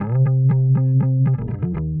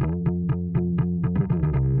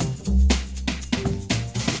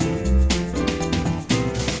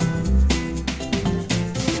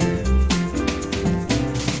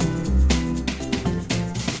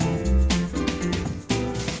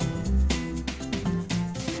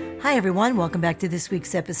Hi, everyone. Welcome back to this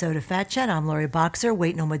week's episode of Fat Chat. I'm Lori Boxer,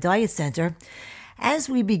 Weight No More Diet Center. As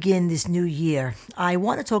we begin this new year, I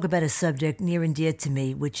want to talk about a subject near and dear to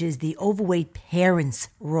me, which is the overweight parents'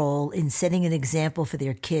 role in setting an example for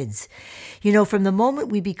their kids. You know, from the moment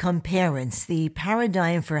we become parents, the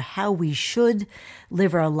paradigm for how we should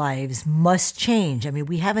live our lives must change. I mean,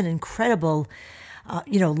 we have an incredible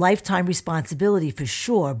lifetime responsibility for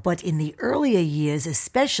sure. But in the earlier years,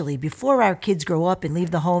 especially before our kids grow up and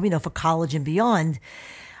leave the home, for college and beyond,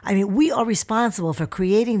 I mean, we are responsible for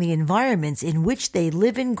creating the environments in which they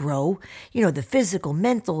live and grow, the physical,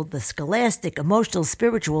 mental, the scholastic, emotional,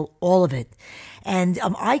 spiritual, all of it. And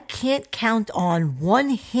I can't count on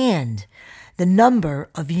one hand the number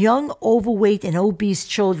of young, overweight, and obese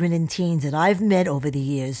children and teens that I've met over the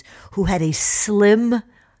years who had a slim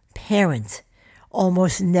parent.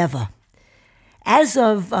 Almost never. As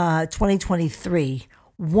of 2023,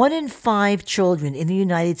 1 in 5 children in the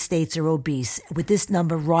United States are obese, with this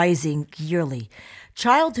number rising yearly.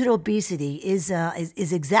 Childhood obesity is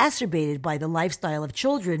exacerbated by the lifestyle of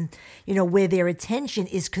children, where their attention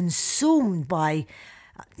is consumed by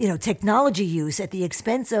technology use at the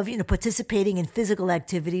expense of, participating in physical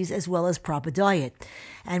activities as well as proper diet.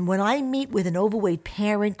 And when I meet with an overweight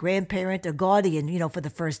parent, grandparent, or guardian, for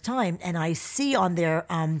the first time, and I see on their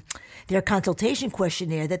consultation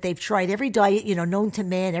questionnaire that they've tried every diet, known to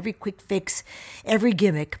man, every quick fix, every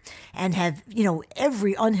gimmick, and have,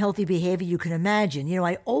 every unhealthy behavior you can imagine,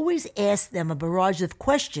 I always ask them a barrage of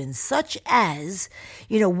questions such as,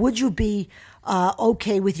 would you be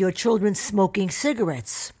okay with your children smoking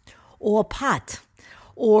cigarettes or pot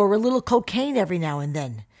or a little cocaine every now and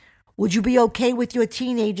then? Would you be okay with your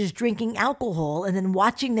teenagers drinking alcohol and then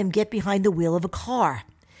watching them get behind the wheel of a car?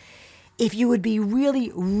 If you would be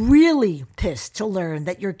really, really pissed to learn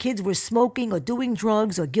that your kids were smoking or doing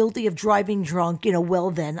drugs or guilty of driving drunk, well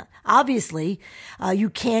then, obviously, you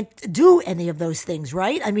can't do any of those things,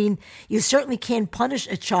 right? I mean, you certainly can't punish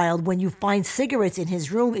a child when you find cigarettes in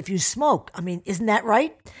his room if you smoke. I mean, isn't that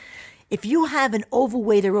right? If you have an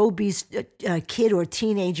overweight or obese kid or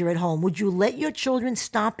teenager at home, would you let your children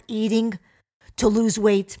stop eating to lose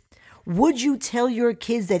weight? Would you tell your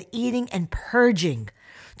kids that eating and purging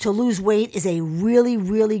to lose weight is a really,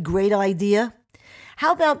 really great idea?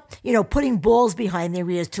 How about, putting balls behind their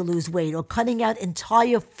ears to lose weight, or cutting out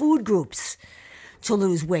entire food groups to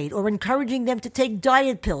lose weight, or encouraging them to take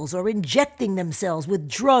diet pills, or injecting themselves with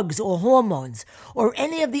drugs or hormones, or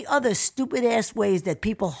any of the other stupid-ass ways that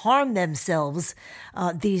people harm themselves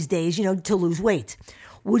these days, to lose weight?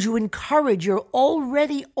 Would you encourage your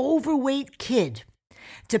already overweight kid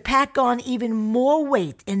to pack on even more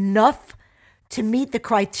weight, enough to meet the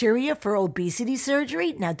criteria for obesity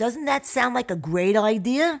surgery? Now, doesn't that sound like a great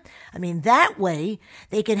idea? I mean, that way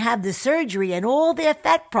they can have the surgery and all their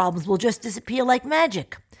fat problems will just disappear like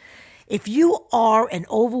magic. If you are an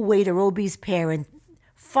overweight or obese parent,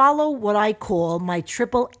 follow what I call my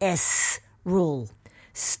triple S rule.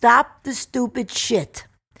 Stop the stupid shit.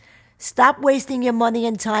 Stop wasting your money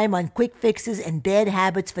and time on quick fixes and bad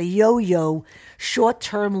habits for yo-yo,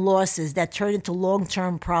 short-term losses that turn into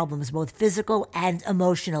long-term problems, both physical and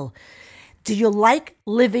emotional. Do you like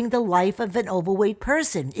living the life of an overweight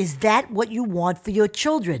person? Is that what you want for your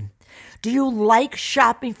children? Do you like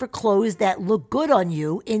shopping for clothes that look good on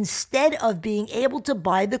you instead of being able to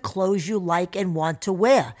buy the clothes you like and want to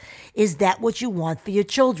wear? Is that what you want for your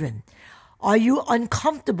children? Are you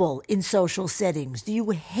uncomfortable in social settings? Do you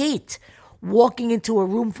hate walking into a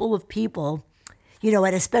room full of people,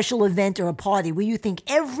 at a special event or a party where you think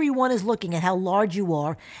everyone is looking at how large you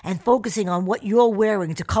are and focusing on what you're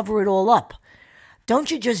wearing to cover it all up? Don't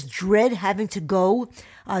you just dread having to go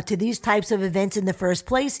to these types of events in the first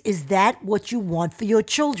place? Is that what you want for your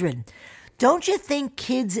children? Don't you think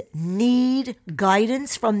kids need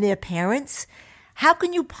guidance from their parents? How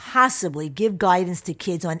can you possibly give guidance to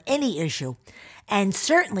kids on any issue, and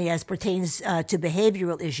certainly as pertains to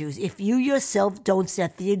behavioral issues, if you yourself don't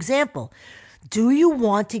set the example? Do you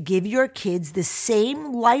want to give your kids the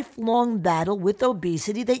same lifelong battle with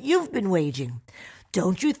obesity that you've been waging?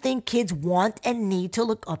 Don't you think kids want and need to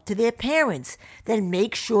look up to their parents? Then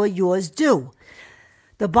make sure yours do.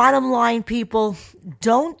 The bottom line, people,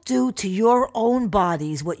 don't do to your own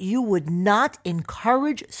bodies what you would not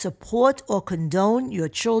encourage, support, or condone your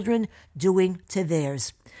children doing to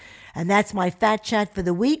theirs. And that's my Fat Chat for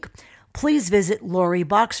the week. Please visit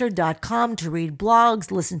LoriBoxer.com to read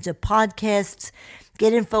blogs, listen to podcasts,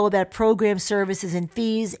 get info about program services and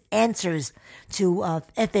fees, answers to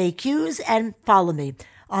FAQs, and follow me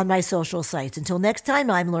on my social sites. Until next time,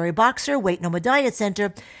 I'm Lori Boxer, Weight No More Diet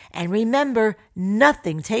Center. And remember,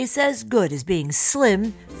 nothing tastes as good as being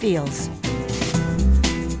slim, feels.